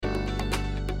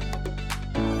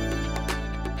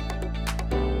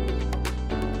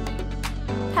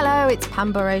it's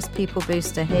Pam Burrows, People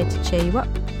Booster, here to cheer you up,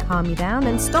 calm you down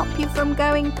and stop you from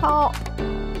going pop.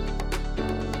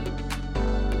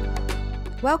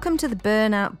 Welcome to the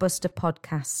Burnout Buster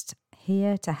podcast,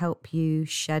 here to help you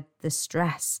shed the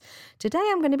stress. Today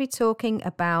I'm going to be talking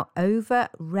about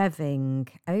over-revving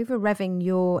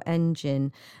your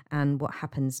engine and what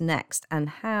happens next and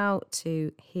how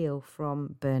to heal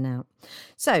from burnout.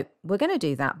 So we're going to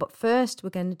do that, but first we're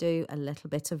going to do a little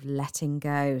bit of letting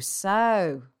go.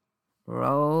 So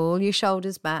roll your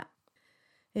shoulders back.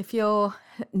 If you're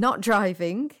not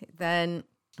driving, then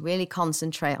really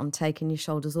concentrate on taking your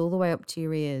shoulders all the way up to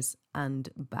your ears and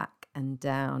back and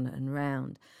down and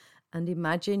round. And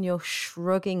imagine you're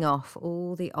shrugging off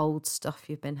all the old stuff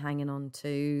you've been hanging on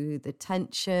to, the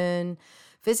tension,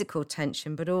 physical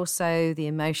tension, but also the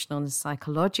emotional and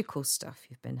psychological stuff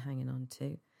you've been hanging on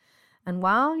to. And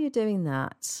while you're doing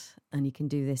that, and you can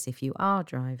do this if you are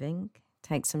driving,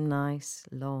 take some nice,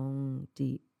 long,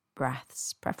 deep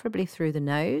breaths, preferably through the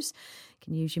nose. You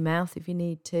can use your mouth if you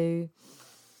need to.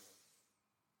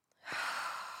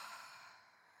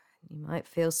 You might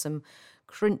feel some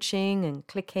crunching and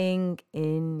clicking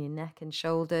in your neck and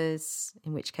shoulders,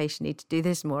 in which case you need to do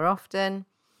this more often.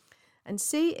 And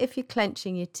see if you're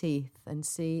clenching your teeth and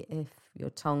see if your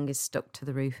tongue is stuck to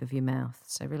the roof of your mouth.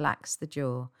 So relax the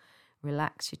jaw,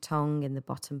 relax your tongue in the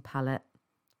bottom palate,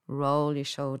 roll your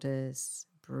shoulders,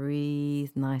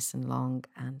 breathe nice and long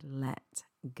and let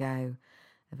go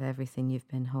of everything you've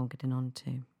been holding on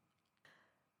to.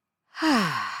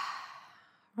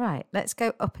 Right, let's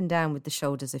go up and down with the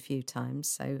shoulders a few times.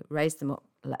 So raise them up,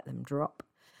 let them drop.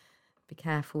 Be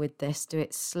careful with this. Do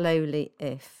it slowly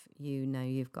if you know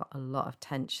you've got a lot of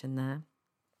tension there.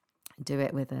 Do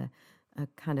it with a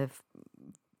kind of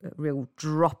real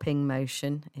dropping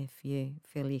motion if you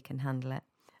feel you can handle it.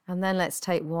 And then let's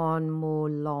take one more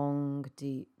long,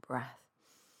 deep breath.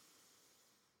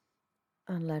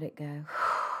 And let it go.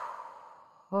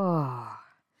 Oh.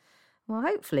 Well,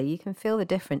 hopefully you can feel the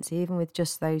difference even with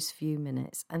just those few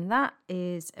minutes. And that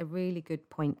is a really good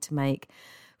point to make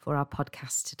for our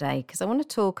podcast today, because I want to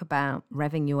talk about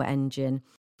revving your engine.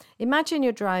 Imagine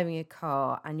you're driving a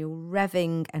car and you're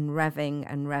revving and revving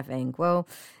and revving. Well,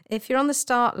 if you're on the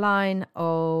start line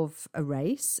of a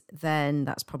race, then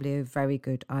that's probably a very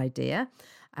good idea.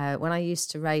 When I used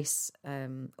to race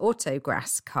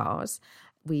autograss cars,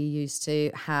 we used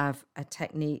to have a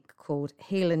technique called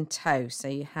heel and toe. So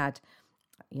you had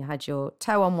your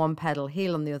toe on one pedal,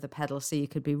 heel on the other pedal, so you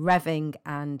could be revving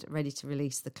and ready to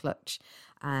release the clutch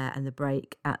and the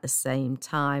brake at the same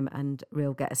time and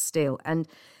real get a steal. And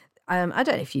I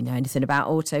don't know if you know anything about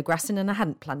autograssing, and I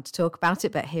hadn't planned to talk about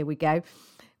it, but here we go.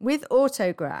 With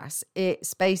autograss,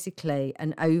 it's basically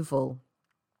an oval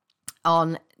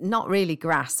on not really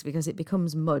grass, because it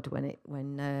becomes mud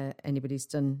when anybody's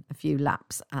done a few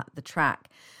laps at the track.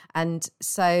 And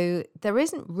so there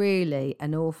isn't really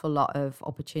an awful lot of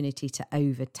opportunity to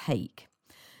overtake.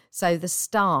 So the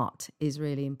start is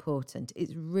really important.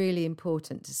 It's really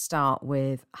important to start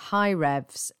with high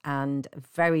revs and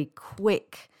very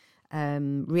quick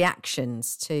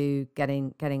reactions to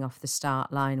getting off the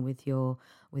start line with your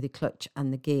clutch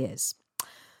and the gears.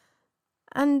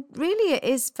 And really it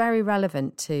is very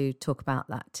relevant to talk about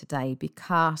that today,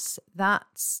 because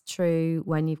that's true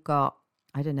when you've got,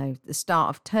 I don't know, the start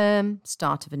of term,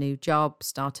 start of a new job,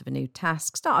 start of a new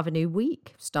task, start of a new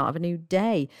week, start of a new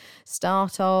day,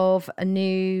 start of a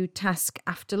new task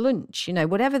after lunch. You know,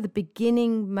 whatever the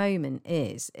beginning moment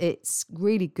is, it's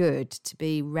really good to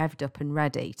be revved up and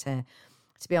ready, to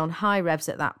be on high revs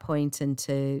at that point and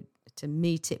to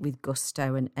meet it with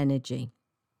gusto and energy.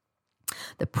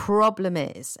 The problem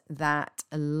is that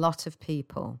a lot of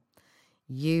people,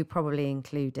 you probably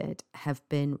included, have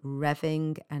been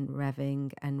revving and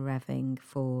revving and revving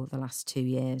for the last 2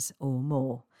 years or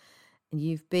more. And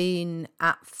you've been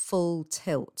at full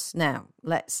tilt. Now,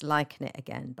 let's liken it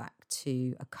again back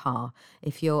to a car.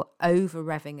 If you're over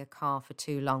revving a car for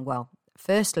too long, well,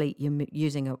 firstly, you're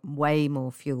using way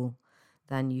more fuel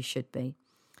than you should be.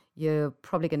 You're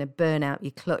probably going to burn out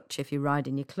your clutch if you're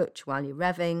riding your clutch while you're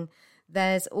revving.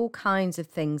 There's all kinds of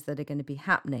things that are going to be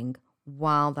happening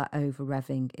while that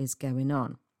over-revving is going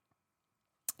on.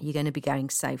 You're going to be going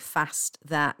so fast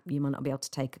that you might not be able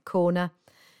to take a corner.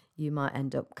 You might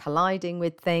end up colliding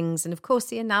with things. And of course,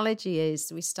 the analogy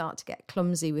is we start to get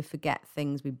clumsy, we forget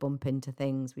things, we bump into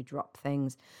things, we drop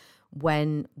things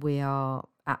when we are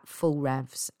at full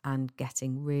revs and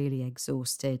getting really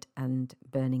exhausted and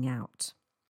burning out.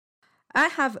 I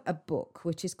have a book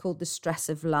which is called The Stress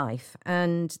of Life,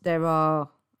 and there are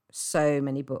so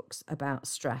many books about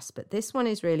stress, but this one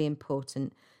is really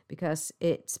important because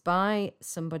it's by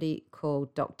somebody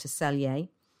called Dr. Selye,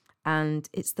 and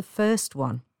it's the first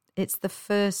one. It's the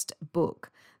first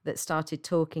book that started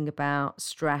talking about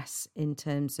stress in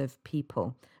terms of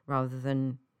people rather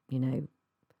than,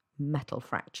 metal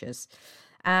fractures.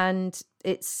 And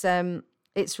it's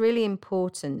really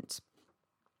important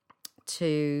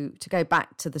to go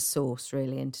back to the source,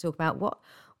 really, and to talk about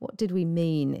what did we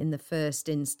mean in the first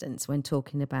instance when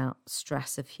talking about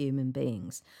stress of human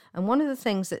beings. And one of the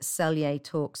things that Selye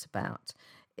talks about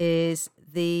is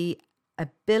the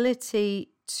ability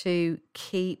to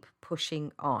keep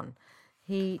pushing on.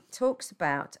 He talks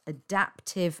about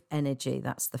adaptive energy.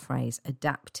 That's the phrase,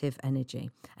 adaptive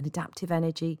energy. And adaptive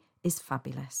energy is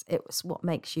fabulous. It's what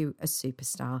makes you a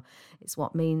superstar. It's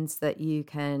what means that you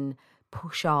can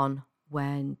push on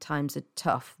when times are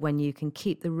tough, when you can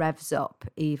keep the revs up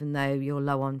even though you're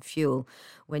low on fuel,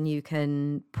 when you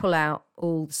can pull out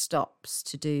all the stops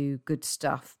to do good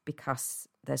stuff because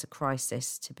there's a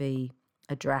crisis to be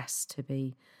addressed, to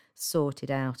be sorted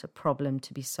out, a problem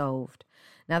to be solved.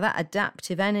 Now, that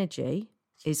adaptive energy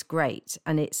is great,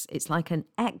 and it's like an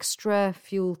extra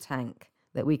fuel tank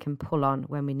that we can pull on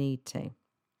when we need to.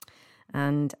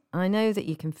 And I know that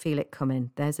you can feel it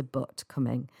coming. There's a but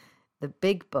coming. The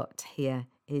big but here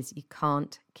is you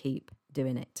can't keep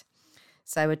doing it.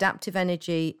 So adaptive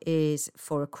energy is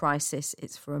for a crisis.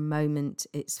 It's for a moment.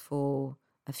 It's for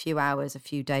a few hours, a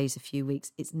few days, a few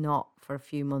weeks. It's not for a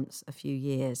few months, a few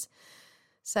years.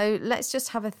 So let's just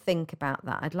have a think about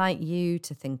that. I'd like you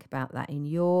to think about that in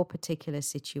your particular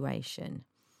situation.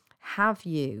 Have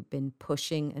you been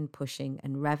pushing and pushing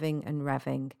and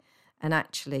revving, and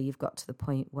actually you've got to the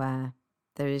point where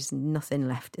there is nothing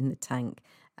left in the tank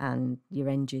and your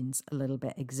engine's a little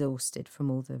bit exhausted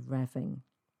from all the revving?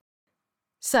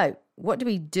 So what do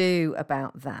we do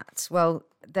about that? Well,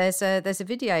 there's a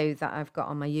video that I've got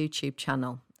on my YouTube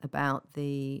channel about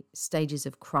the stages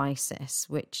of crisis,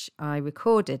 which I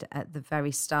recorded at the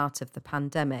very start of the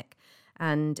pandemic.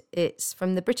 And it's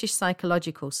from the British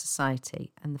Psychological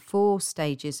Society. And the 4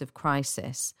 stages of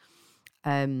crisis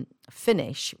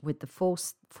finish with the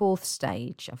fourth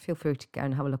stage. Feel free to go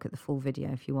and have a look at the full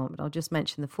video if you want, but I'll just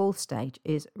mention the 4th stage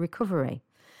is recovery.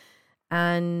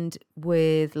 And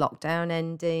with lockdown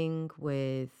ending,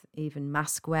 with even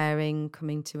mask wearing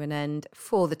coming to an end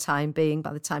for the time being,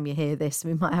 by the time you hear this,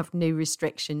 we might have new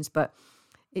restrictions, but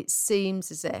it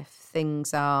seems as if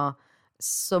things are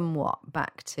somewhat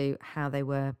back to how they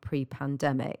were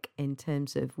pre-pandemic in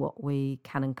terms of what we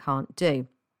can and can't do.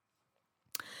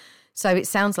 So it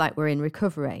sounds like we're in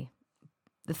recovery.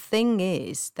 The thing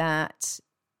is that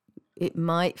it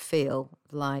might feel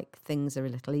like things are a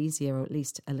little easier or at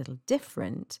least a little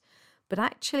different, but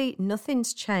actually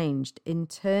nothing's changed in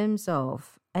terms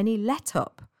of any let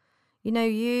up.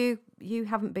 You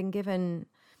haven't been given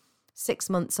 6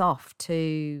 months off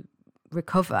to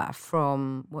recover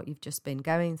from what you've just been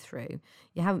going through.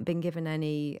 You haven't been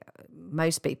given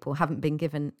most people haven't been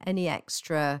given any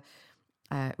extra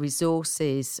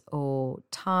resources or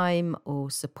time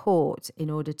or support in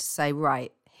order to say,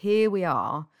 right, here we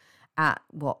are at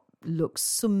what looks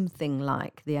something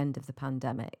like the end of the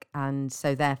pandemic. And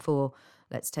so therefore,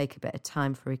 let's take a bit of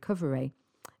time for recovery.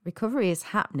 Recovery is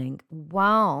happening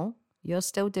while you're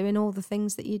still doing all the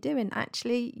things that you're doing.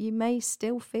 Actually, you may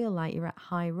still feel like you're at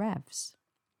high revs.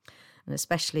 And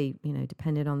especially,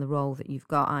 depending on the role that you've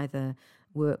got, either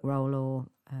work role or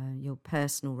your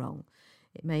personal role,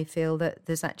 it may feel that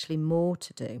there's actually more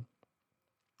to do.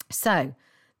 So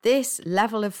this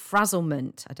level of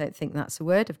frazzlement, I don't think that's a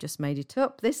word, I've just made it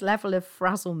up. This level of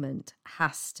frazzlement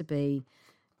has to be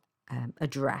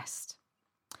addressed.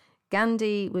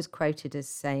 Gandhi was quoted as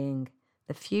saying,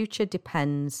 "The future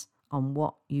depends on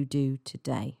what you do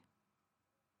today."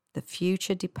 The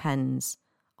future depends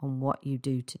on what you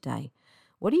do today.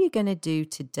 What are you going to do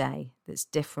today that's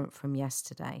different from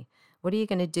yesterday? What are you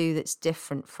going to do that's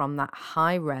different from that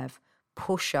high rev,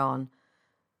 push on,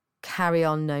 carry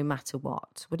on no matter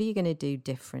what? What are you going to do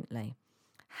differently?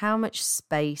 How much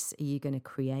space are you going to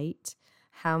create?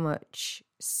 How much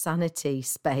sanity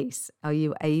space are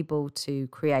you able to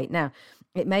create? Now,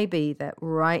 it may be that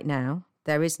right now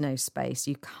there is no space.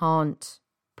 You can't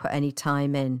put any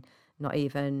time in, not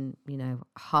even,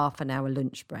 half an hour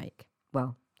lunch break.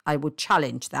 Well, I would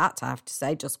challenge that, I have to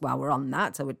say, just while we're on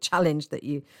that. I would challenge that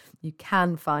you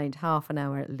can find half an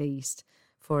hour at least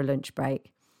for a lunch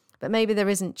break. But maybe there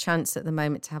isn't chance at the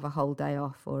moment to have a whole day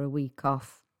off or a week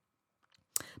off.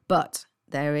 But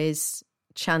there is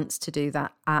chance to do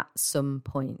that at some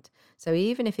point. So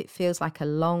even if it feels like a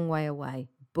long way away,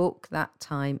 book that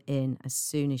time in as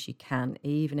soon as you can.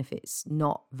 Even if it's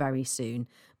not very soon,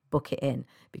 book it in,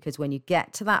 because when you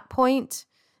get to that point,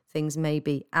 things may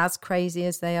be as crazy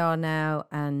as they are now,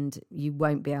 and you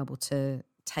won't be able to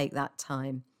take that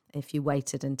time if you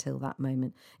waited until that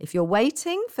moment. If you're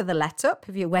waiting for the let up,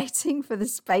 if you're waiting for the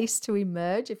space to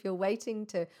emerge, if you're waiting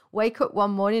to wake up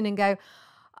one morning and go,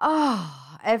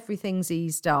 oh, everything's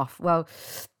eased off. Well,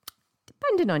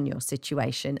 depending on your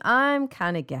situation, I'm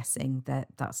kind of guessing that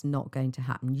that's not going to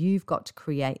happen. You've got to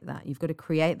create that. You've got to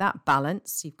create that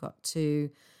balance. You've got to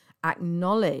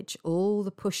acknowledge all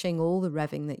the pushing, all the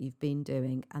revving that you've been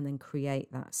doing, and then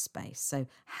create that space. So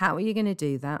how are you going to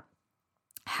do that?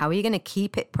 How are you going to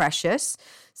keep it precious?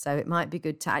 So it might be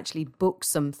good to actually book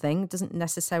something. It doesn't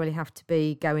necessarily have to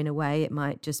be going away. It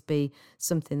might just be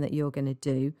something that you're going to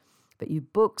do. But you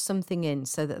book something in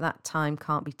so that that time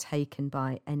can't be taken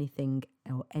by anything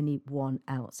or anyone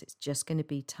else. It's just going to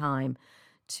be time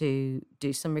to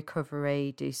do some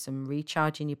recovery, do some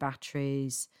recharging your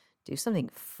batteries, do something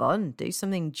fun, do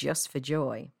something just for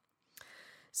joy.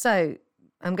 So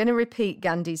I'm going to repeat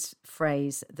Gandhi's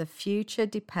phrase, the future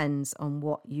depends on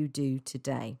what you do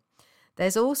today.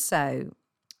 There's also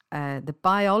the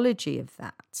biology of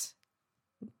that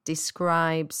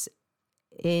describes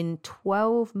in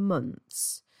 12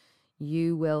 months,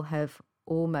 you will have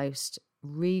almost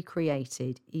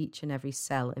recreated each and every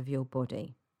cell of your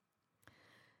body.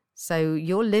 So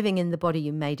you're living in the body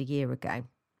you made a year ago.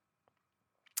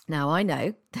 Now, I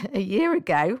know that a year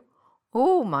ago,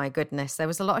 oh my goodness, there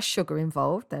was a lot of sugar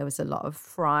involved. There was a lot of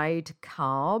fried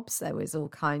carbs. There was all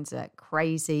kinds of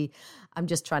crazy, I'm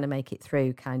just trying to make it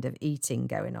through kind of eating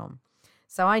going on.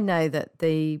 So I know that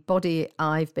the body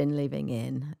I've been living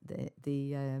in,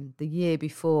 the year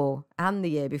before and the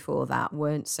year before that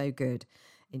weren't so good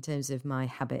in terms of my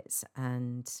habits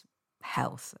and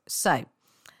health. So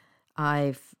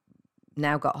I've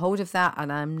now got hold of that,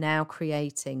 and I'm now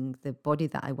creating the body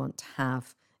that I want to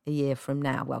have a year from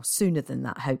now. Well, sooner than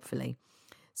that, hopefully.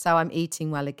 So I'm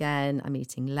eating well again. I'm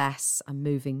eating less. I'm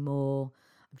moving more.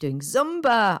 I'm doing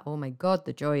Zumba. Oh my God,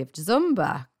 the joy of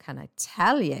Zumba. Can I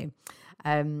tell you?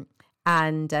 And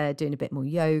doing a bit more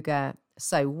yoga.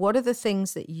 So what are the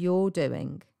things that you're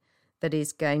doing that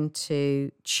is going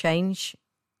to change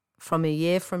from a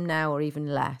year from now or even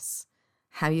less,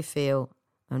 how you feel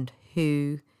and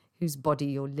whose body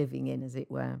you're living in, as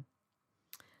it were?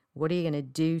 What are you going to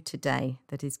do today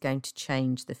that is going to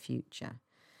change the future?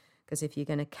 Because if you're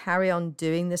going to carry on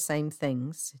doing the same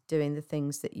things, doing the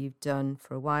things that you've done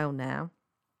for a while now,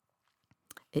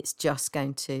 it's just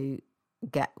going to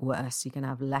get worse. You're going to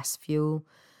have less fuel.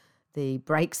 The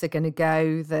brakes are going to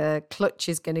go. The clutch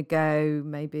is going to go.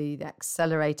 Maybe the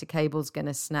accelerator cable's going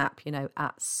to snap. You know,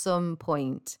 at some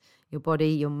point, your body,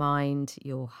 your mind,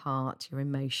 your heart, your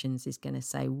emotions is going to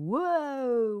say,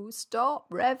 whoa, stop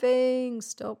revving,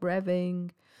 stop revving.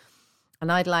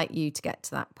 And I'd like you to get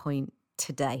to that point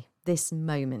today, this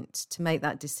moment, to make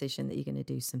that decision that you're going to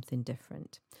do something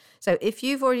different. So if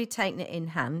you've already taken it in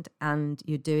hand and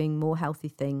you're doing more healthy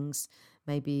things,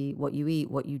 maybe what you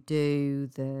eat, what you do,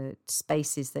 the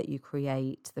spaces that you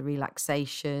create, the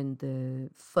relaxation, the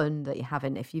fun that you're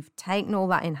having, if you've taken all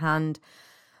that in hand,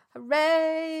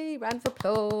 hooray, round of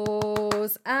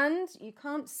applause. And you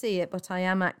can't see it, but I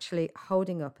am actually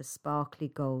holding up a sparkly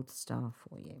gold star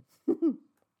for you.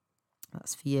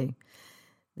 That's for you.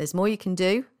 There's more you can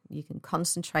do. You can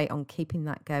concentrate on keeping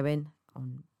that going,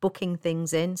 on booking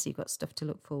things in so you've got stuff to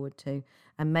look forward to,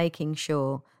 and making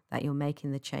sure that you're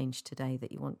making the change today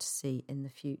that you want to see in the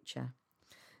future.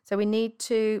 So we need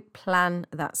to plan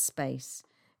that space.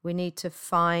 We need to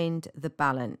find the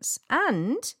balance.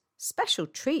 And special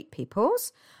treat,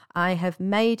 peoples, I have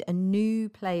made a new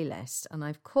playlist and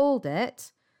I've called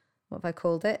it, what have I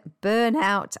called it?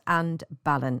 Burnout and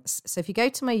Balance. So if you go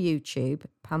to my YouTube,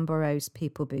 Pam Burrows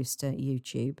People Booster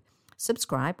YouTube,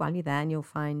 subscribe while you're there and you'll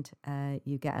find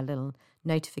you get a little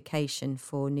notification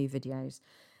for new videos.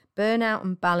 Burnout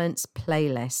and Balance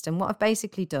playlist. And what I've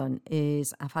basically done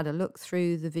is I've had a look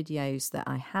through the videos that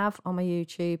I have on my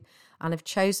YouTube and I've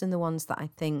chosen the ones that I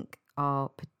think are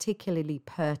particularly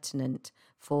pertinent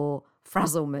for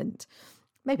frazzlement.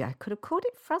 Maybe I could have called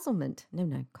it frazzlement.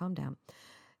 No, calm down.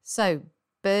 So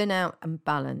burnout and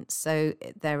balance. So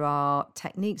there are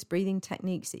techniques, breathing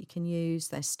techniques that you can use.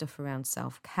 There's stuff around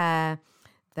self-care.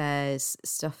 There's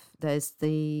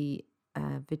the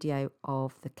video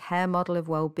of the care model of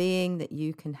well-being that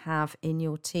you can have in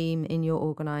your team, in your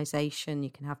organization.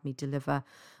 You can have me deliver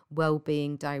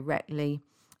well-being directly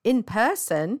in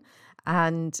person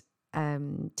and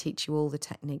teach you all the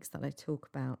techniques that I talk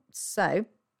about. So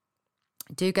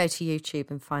do go to YouTube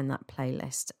and find that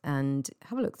playlist and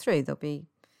have a look through. There'll be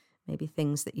maybe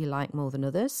things that you like more than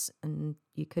others, and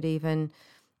you could even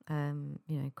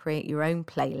create your own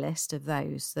playlist of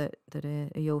those that are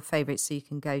your favourites so you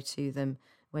can go to them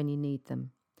when you need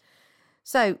them.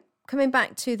 So coming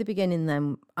back to the beginning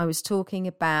then, I was talking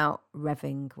about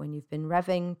revving. When you've been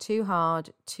revving too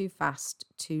hard, too fast,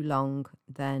 too long,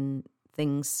 then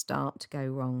things start to go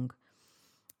wrong.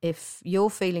 If you're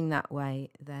feeling that way,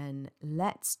 then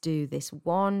let's do this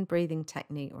one breathing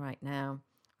technique right now,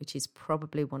 which is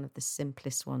probably one of the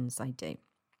simplest ones I do.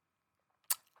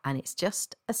 And it's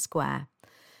just a square.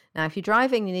 Now, if you're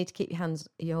driving, you need to keep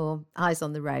your eyes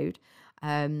on the road,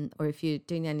 or if you're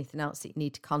doing anything else that you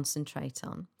need to concentrate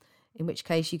on, in which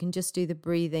case you can just do the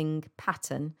breathing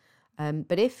pattern.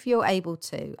 But if you're able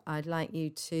to, I'd like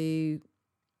you to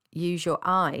use your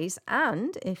eyes,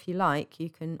 and if you like, you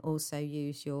can also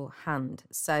use your hand.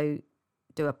 So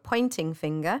do a pointing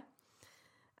finger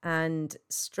and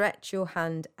stretch your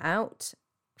hand out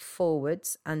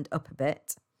forwards and up a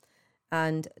bit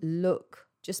and look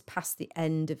just past the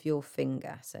end of your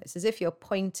finger. So it's as if you're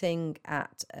pointing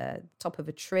at top of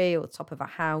a tree or top of a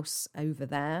house over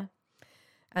there.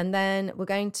 And then we're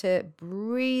going to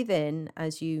breathe in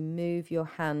as you move your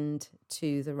hand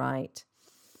to the right.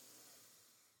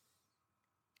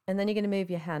 And then you're going to move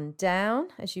your hand down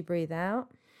as you breathe out.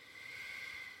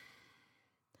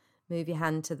 Move your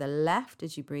hand to the left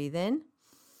as you breathe in.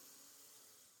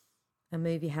 And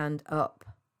move your hand up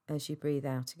as you breathe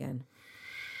out again.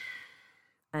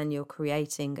 And you're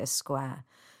creating a square.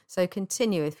 So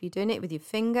continue. If you're doing it with your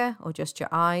finger or just your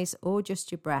eyes or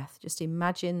just your breath, just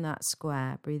imagine that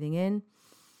square. Breathing in,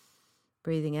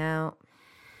 breathing out,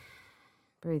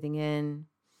 breathing in,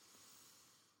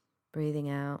 breathing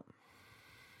out.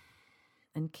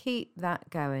 And keep that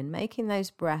going, making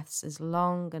those breaths as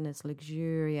long and as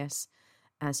luxurious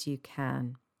as you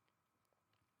can.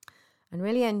 And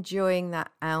really enjoying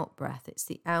that out breath. It's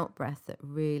the out breath that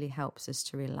really helps us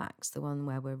to relax, the one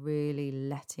where we're really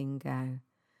letting go.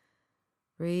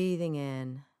 Breathing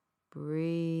in,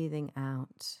 breathing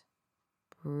out,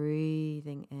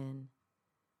 breathing in,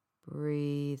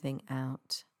 breathing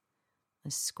out.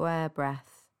 A square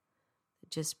breath that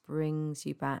just brings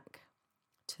you back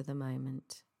to the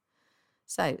moment.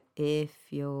 So if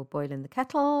you're boiling the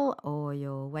kettle, or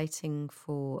you're waiting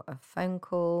for a phone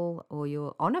call, or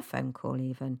you're on a phone call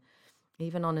even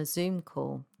on a Zoom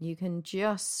call, you can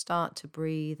just start to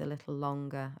breathe a little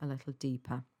longer, a little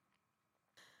deeper.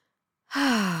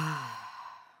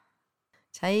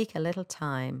 Take a little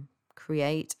time,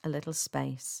 create a little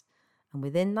space, and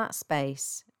within that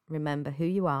space, remember who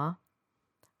you are,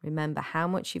 remember how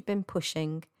much you've been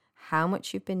pushing, how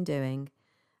much you've been doing,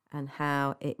 and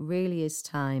how it really is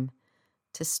time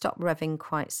to stop revving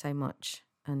quite so much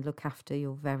and look after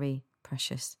your very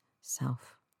precious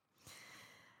self.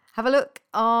 Have a look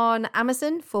on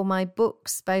Amazon for my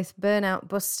books, both Burnout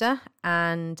Buster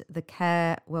and The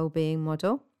Care Wellbeing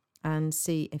Model, and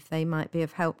see if they might be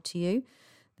of help to you.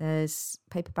 There's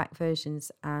paperback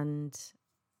versions and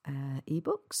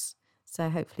ebooks, so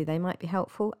hopefully they might be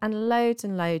helpful, and loads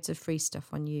of free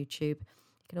stuff on YouTube.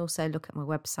 You can also look at my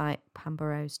website,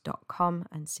 pamburrows.com,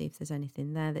 and see if there's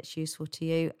anything there that's useful to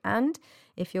you. And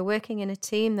if you're working in a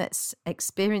team that's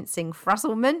experiencing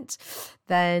frazzlement,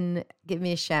 then give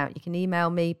me a shout. You can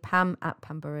email me,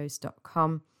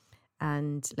 pam@pamburrows.com,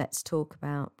 and let's talk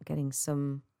about getting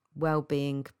some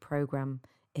wellbeing program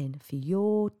in for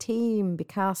your team,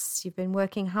 because you've been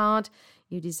working hard.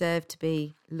 You deserve to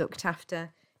be looked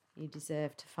after. You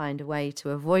deserve to find a way to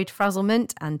avoid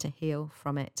frazzlement and to heal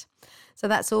from it. So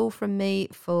that's all from me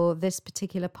for this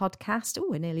particular podcast. Oh,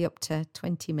 we're nearly up to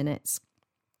 20 minutes.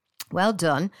 Well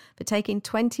done for taking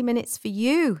 20 minutes for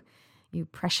you, you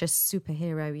precious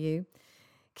superhero, you.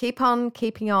 Keep on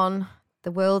keeping on.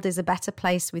 The world is a better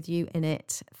place with you in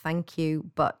it. Thank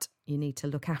you. But you need to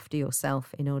look after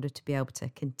yourself in order to be able to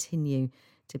continue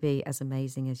to be as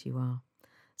amazing as you are.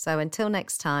 So until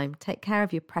next time, take care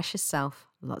of your precious self.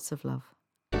 Lots of love.